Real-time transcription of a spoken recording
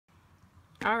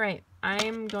Alright,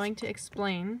 I'm going to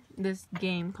explain this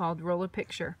game called Roll a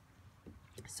Picture.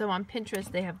 So on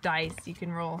Pinterest they have dice. You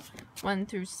can roll 1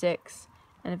 through 6,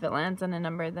 and if it lands on a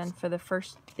number, then for the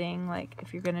first thing, like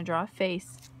if you're going to draw a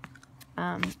face,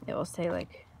 it will say,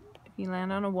 like, if you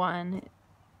land on a 1,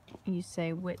 you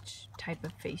say which type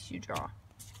of face you draw,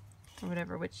 or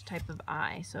whatever, which type of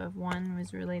eye. So if 1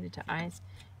 was related to eyes,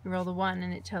 you roll the 1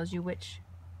 and it tells you which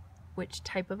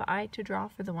type of eye to draw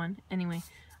for the 1. Anyway,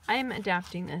 I am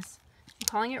adapting this. I'm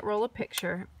calling it Roll a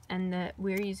Picture, and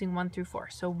we're using 1 through 4.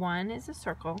 So 1 is a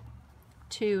circle,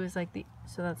 2 is like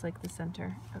so that's like the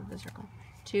center of the circle.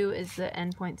 2 is the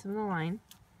end points of the line.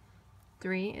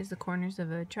 3 is the corners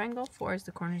of a triangle. 4 is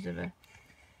the corners of a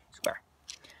square.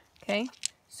 Okay,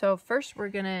 so first we're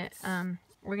gonna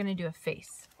do a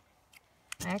face.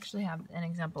 I actually have an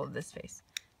example of this face.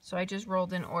 So I just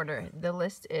rolled in order. The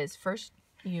list is first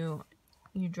you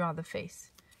draw the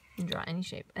face. You draw any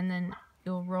shape, and then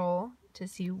you'll roll to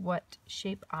see what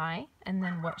shape eye, and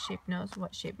then what shape nose,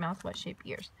 what shape mouth, what shape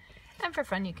ears. And for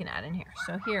fun, you can add in here.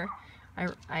 So here,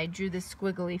 I drew this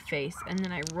squiggly face, and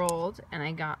then I rolled, and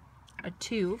I got a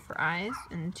 2 for eyes,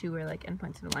 and 2 were like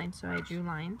endpoints of the line, so I drew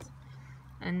lines.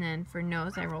 And then for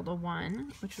nose, I rolled a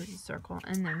 1, which was a circle,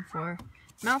 and then for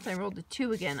mouth, I rolled a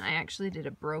 2 again. I actually did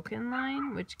a broken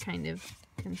line, which kind of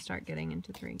can start getting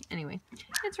into 3. Anyway,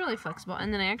 it's really flexible.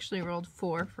 And then I actually rolled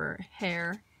 4 for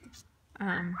hair.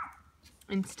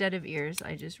 Instead of ears,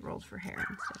 I just rolled for hair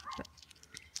instead. But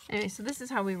anyway, so this is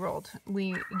how we rolled.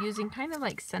 We using kind of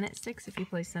like Senate sticks, if you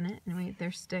play Senate, and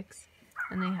they're sticks,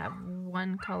 and they have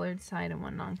one colored side and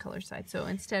one non-colored side. So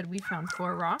instead, we found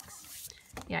 4 rocks.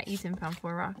 Yeah, Ethan found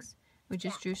 4 rocks. We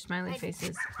just drew smiley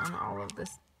faces on all of this.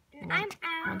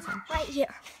 One side. Right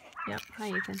here. Yep. Hi,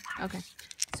 Ethan. Okay.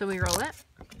 So we roll it,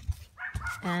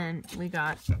 and we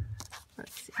got,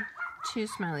 let's see, 2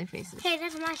 smiley faces. Hey,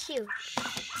 that's my shoe.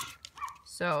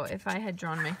 So if I had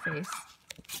drawn my face,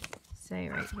 say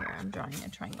right here, I'm drawing a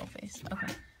triangle face.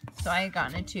 Okay. So I had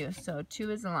gotten a 2. So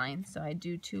 2 is a line. So I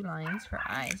do 2 lines for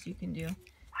eyes. You can do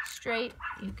straight.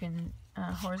 You can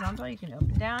horizontal. You can do up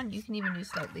and down. You can even do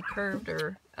slightly curved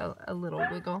or a little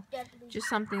wiggle. Just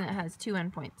something that has 2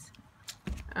 endpoints.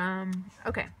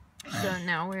 Okay. So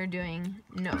now we're doing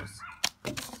nose.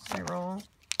 So I roll,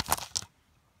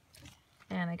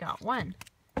 and I got 1.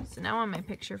 So now on my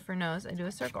picture for nose, I do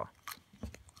a circle.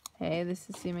 Hey, this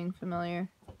is seeming familiar.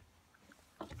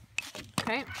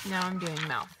 Okay, now I'm doing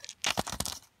mouth.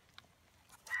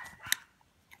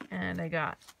 And I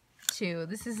got 2.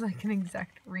 This is like an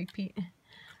exact repeat.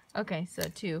 Okay, so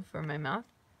 2 for my mouth.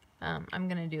 I'm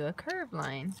going to do a curved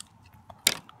line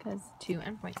because 2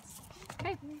 endpoints.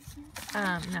 Okay,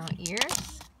 now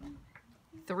ears.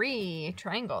 3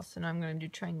 triangles, so now I'm going to do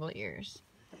triangle ears.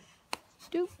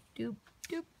 Doop, doop,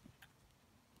 doop.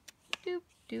 Doop,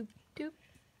 doop, doop.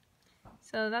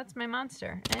 So that's my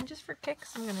monster. And just for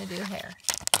kicks, I'm going to do hair.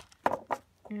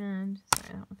 And,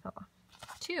 sorry, that one fell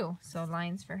off. 2, so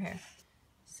lines for hair.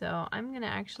 So I'm going to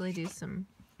actually do some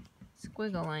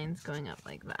squiggle lines going up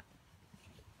like that.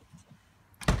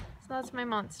 So that's my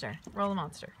monster. Roll a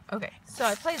monster. Okay, so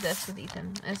I played this with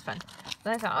Ethan. It was fun.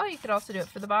 Then I thought, oh, you could also do it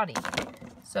for the body.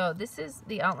 So this is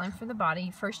the outline for the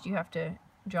body. First you have to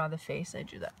draw the face.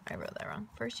 I wrote that wrong.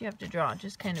 First you have to draw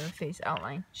just kind of a face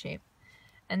outline shape.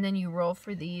 And then you roll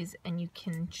for these, and you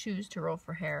can choose to roll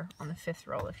for hair on the 5th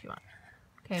roll if you want.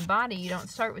 Okay, body, you don't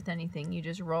start with anything. You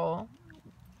just roll,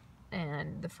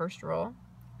 and the first roll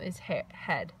is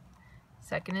head.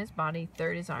 2nd is body,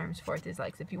 3rd is arms, 4th is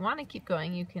legs. If you want to keep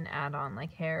going, you can add on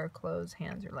like hair, clothes,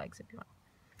 hands, or legs if you want.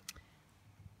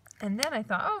 And then I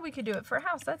thought, oh, we could do it for a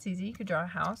house. That's easy. You could draw a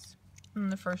house in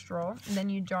the first roll, and then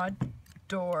you draw a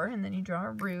door, and then you draw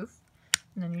a roof,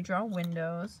 and then you draw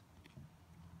windows.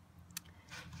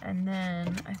 And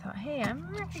then I thought, hey, I'm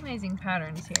recognizing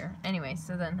patterns here. Anyway,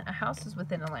 so then a house is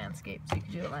within a landscape, so you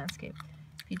could do a landscape.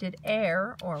 If you did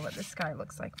air, or what the sky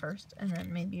looks like first, and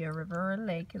then maybe a river or a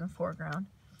lake in the foreground,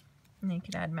 and then you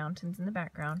could add mountains in the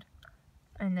background,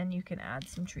 and then you can add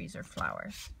some trees or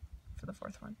flowers for the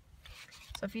 4th one.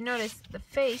 So if you notice the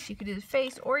face, you could do the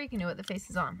face, or you can do what the face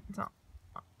is on.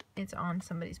 It's on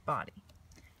somebody's body.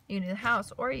 You can do the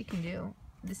house, or you can do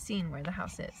the scene where the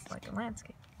house is, like a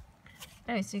landscape.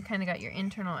 Anyway, so you kind of got your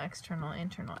internal, external,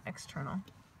 internal, external.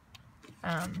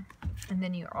 And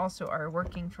then you also are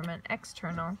working from an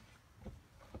external,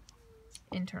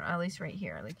 internal, at least right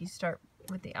here. Like you start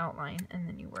with the outline, and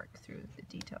then you work through the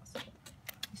details.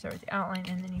 You start with the outline,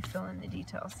 and then you fill in the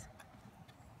details.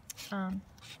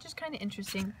 Just kind of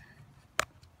interesting.